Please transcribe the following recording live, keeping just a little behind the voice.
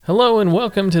Hello and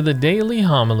welcome to the Daily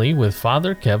Homily with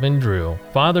Father Kevin Drew.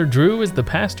 Father Drew is the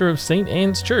pastor of St.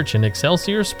 Anne's Church in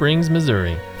Excelsior Springs,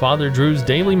 Missouri. Father Drew's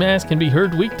daily mass can be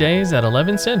heard weekdays at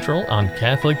 11 Central on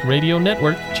Catholic Radio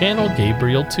Network, channel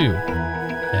Gabriel 2.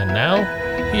 And now,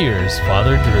 here's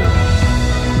Father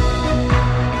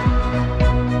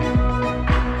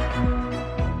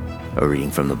Drew. A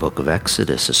reading from the book of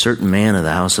Exodus. A certain man of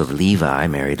the house of Levi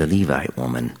married a Levite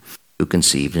woman, who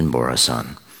conceived and bore a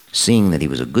son. Seeing that he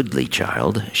was a goodly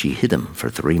child, she hid him for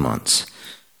 3 months.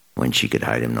 When she could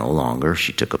hide him no longer,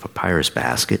 she took a papyrus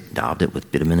basket, daubed it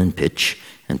with bitumen and pitch,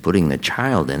 and putting the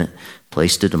child in it,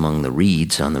 placed it among the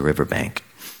reeds on the riverbank.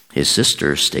 His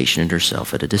sister stationed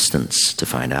herself at a distance to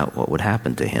find out what would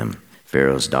happen to him.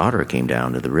 Pharaoh's daughter came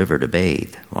down to the river to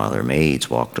bathe, while her maids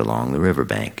walked along the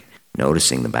riverbank.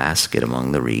 Noticing the basket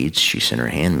among the reeds, she sent her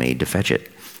handmaid to fetch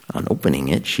it. On opening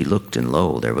it, she looked, and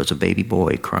lo, there was a baby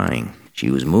boy crying. She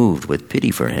was moved with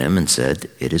pity for him and said,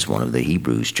 "It is one of the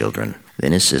Hebrews' children."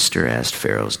 Then his sister asked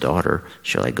Pharaoh's daughter,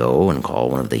 "Shall I go and call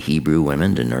one of the Hebrew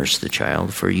women to nurse the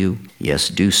child for you?" "Yes,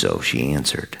 do so," she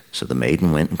answered. So the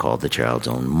maiden went and called the child's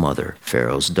own mother.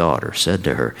 Pharaoh's daughter said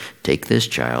to her, "Take this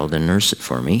child and nurse it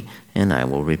for me, and I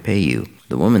will repay you."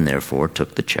 The woman therefore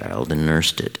took the child and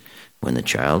nursed it. When the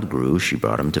child grew, she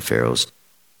brought him to Pharaoh's,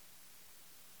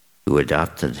 who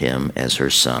adopted him as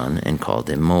her son and called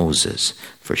him Moses,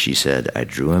 for she said, "I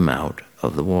drew him out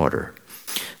of the water."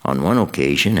 On one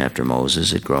occasion, after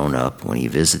Moses had grown up, when he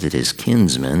visited his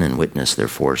kinsmen and witnessed their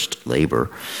forced labor,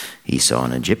 he saw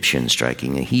an Egyptian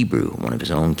striking a Hebrew, one of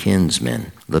his own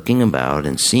kinsmen. Looking about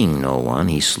and seeing no one,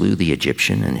 he slew the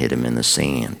Egyptian and hid him in the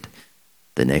sand.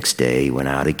 The next day he went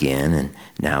out again, and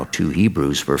now 2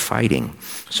 Hebrews were fighting.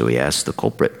 So he asked the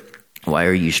culprit, "Why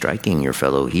are you striking your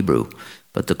fellow Hebrew?"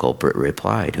 But the culprit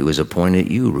replied, "Who has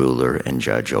appointed you ruler and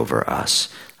judge over us?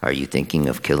 Are you thinking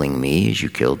of killing me as you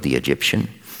killed the Egyptian?"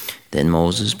 Then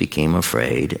Moses became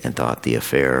afraid and thought the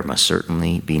affair must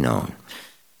certainly be known.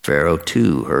 Pharaoh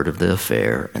too heard of the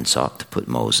affair and sought to put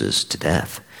Moses to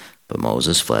death. But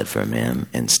Moses fled from him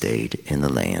and stayed in the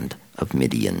land of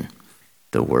Midian.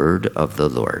 The word of the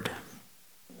Lord.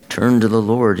 Turn to the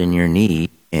Lord in your need,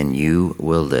 and you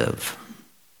will live.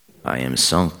 I am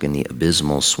sunk in the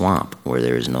abysmal swamp where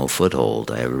there is no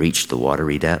foothold. I have reached the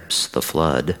watery depths. The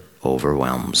flood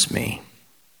overwhelms me.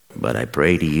 But I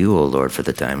pray to you, O Lord, for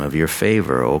the time of your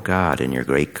favor, O God, in your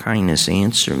great kindness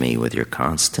answer me with your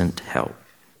constant help.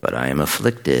 But I am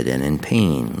afflicted and in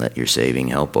pain. Let your saving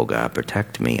help, O God,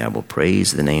 protect me. I will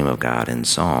praise the name of God in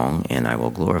song, and I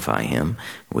will glorify him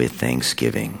with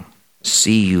thanksgiving.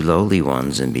 See, you lowly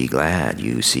ones, and be glad.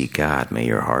 You who seek God, may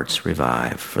your hearts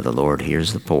revive. For the Lord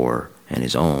hears the poor, and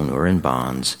his own who are in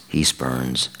bonds he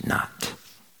spurns not.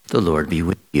 The Lord be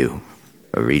with you.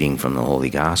 A reading from the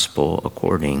Holy Gospel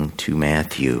according to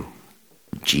Matthew.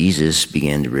 Jesus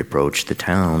began to reproach the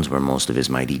towns where most of his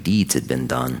mighty deeds had been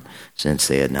done, since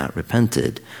they had not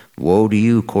repented. "Woe to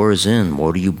you, Chorazin!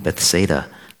 Woe to you, Bethsaida!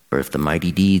 For if the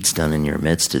mighty deeds done in your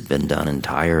midst had been done in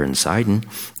Tyre and Sidon,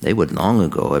 they would long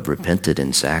ago have repented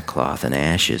in sackcloth and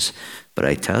ashes. But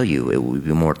I tell you, it will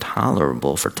be more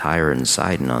tolerable for Tyre and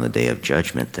Sidon on the day of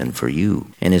judgment than for you.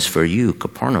 And as for you,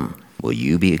 Capernaum, will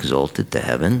you be exalted to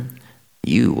heaven?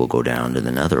 You will go down to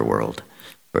the netherworld.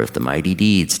 For if the mighty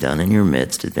deeds done in your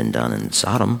midst had been done in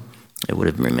Sodom, it would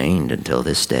have remained until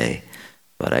this day.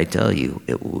 But I tell you,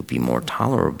 it will be more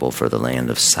tolerable for the land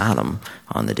of Sodom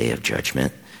on the day of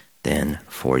judgment than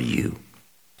for you."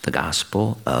 The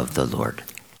Gospel of the Lord.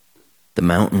 The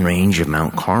mountain range of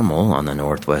Mount Carmel on the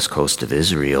northwest coast of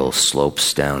Israel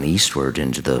slopes down eastward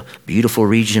into the beautiful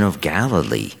region of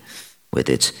Galilee, with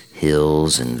its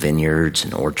hills and vineyards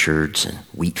and orchards and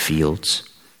wheat fields.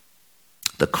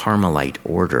 The Carmelite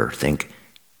order, think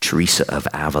Teresa of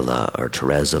Avila or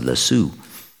Therese of Lisieux,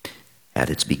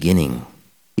 at its beginning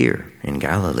here in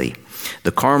Galilee.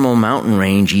 The Carmel mountain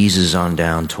range eases on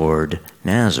down toward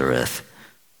Nazareth,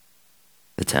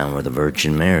 the town where the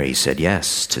Virgin Mary said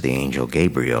yes to the angel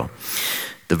Gabriel.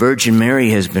 The Virgin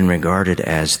Mary has been regarded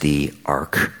as the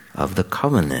Ark of the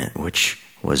Covenant, which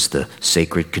was the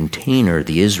sacred container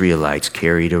the Israelites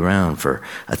carried around for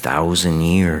 1,000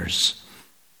 years.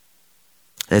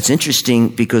 That's interesting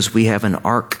because we have an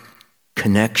ark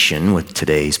connection with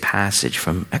today's passage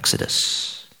from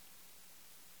Exodus.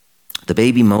 The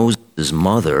baby Moses'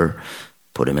 mother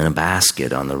put him in a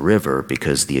basket on the river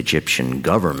because the Egyptian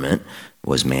government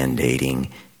was mandating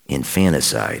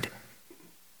infanticide.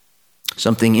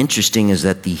 Something interesting is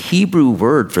that the Hebrew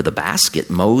word for the basket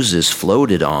Moses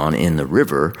floated on in the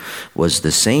river was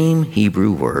the same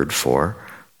Hebrew word for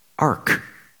ark.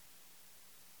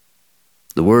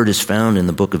 The word is found in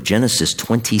the book of Genesis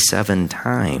 27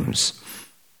 times.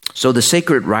 So the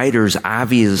sacred writers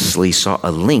obviously saw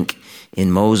a link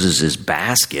in Moses'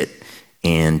 basket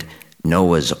and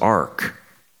Noah's ark.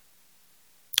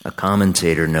 A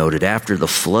commentator noted, after the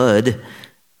flood,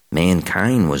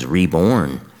 mankind was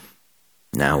reborn.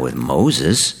 Now with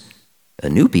Moses, a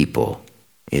new people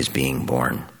is being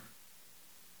born.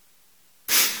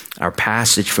 Our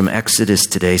passage from Exodus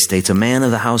today states, a man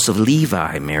of the house of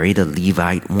Levi married a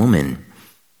Levite woman.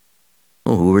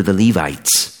 Well, who were the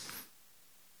Levites?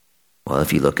 Well,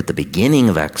 if you look at the beginning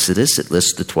of Exodus, it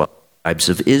lists the 12 tribes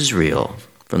of Israel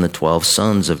from the 12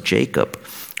 sons of Jacob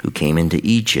who came into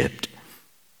Egypt.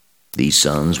 These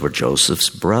sons were Joseph's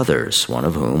brothers, one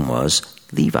of whom was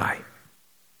Levi.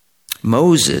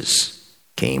 Moses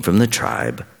came from the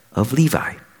tribe of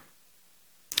Levi.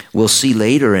 We'll see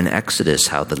later in Exodus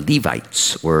how the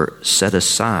Levites were set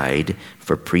aside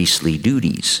for priestly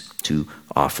duties to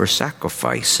offer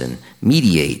sacrifice and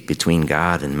mediate between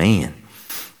God and man.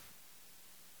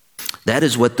 That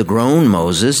is what the grown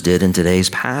Moses did in today's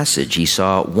passage. He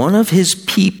saw one of his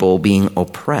people being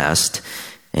oppressed,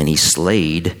 and he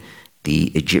slayed the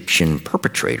Egyptian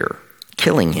perpetrator,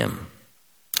 killing him.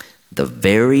 The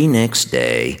very next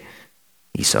day,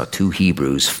 he saw two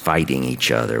Hebrews fighting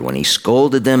each other. When he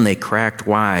scolded them, they cracked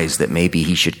wise that maybe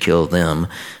he should kill them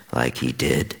like he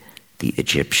did the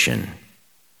Egyptian.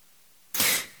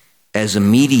 As a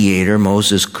mediator,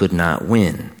 Moses could not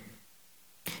win.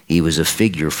 He was a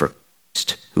figure for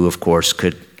Christ, who of course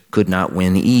could not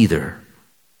win either.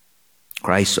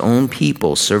 Christ's own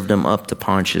people served him up to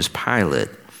Pontius Pilate,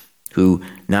 who,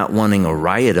 not wanting a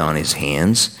riot on his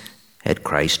hands, had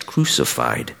Christ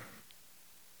crucified.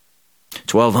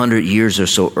 1,200 years or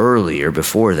so earlier,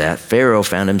 before that, Pharaoh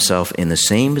found himself in the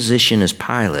same position as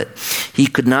Pilate. He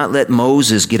could not let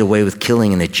Moses get away with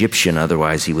killing an Egyptian,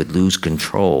 otherwise he would lose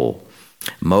control.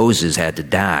 Moses had to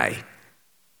die.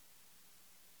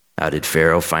 How did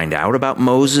Pharaoh find out about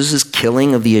Moses'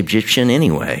 killing of the Egyptian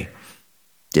anyway?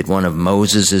 Did one of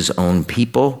Moses' own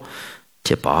people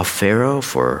tip off Pharaoh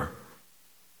for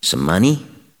some money?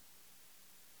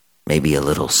 Maybe a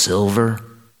little silver?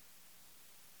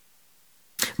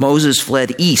 Moses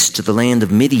fled east to the land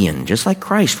of Midian, just like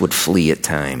Christ would flee at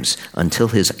times, until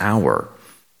his hour,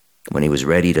 when he was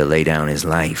ready to lay down his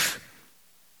life.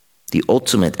 The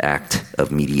ultimate act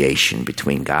of mediation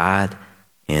between God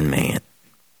and man.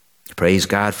 Praise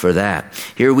God for that.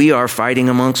 Here we are fighting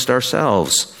amongst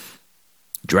ourselves,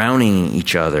 drowning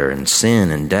each other in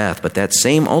sin and death. But that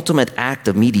same ultimate act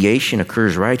of mediation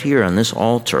occurs right here on this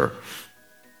altar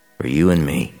for you and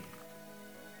me.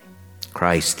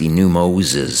 Christ, the new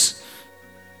Moses,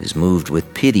 is moved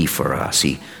with pity for us.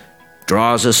 He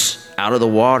draws us out of the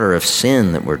water of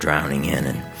sin that we're drowning in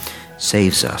and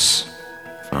saves us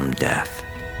from death.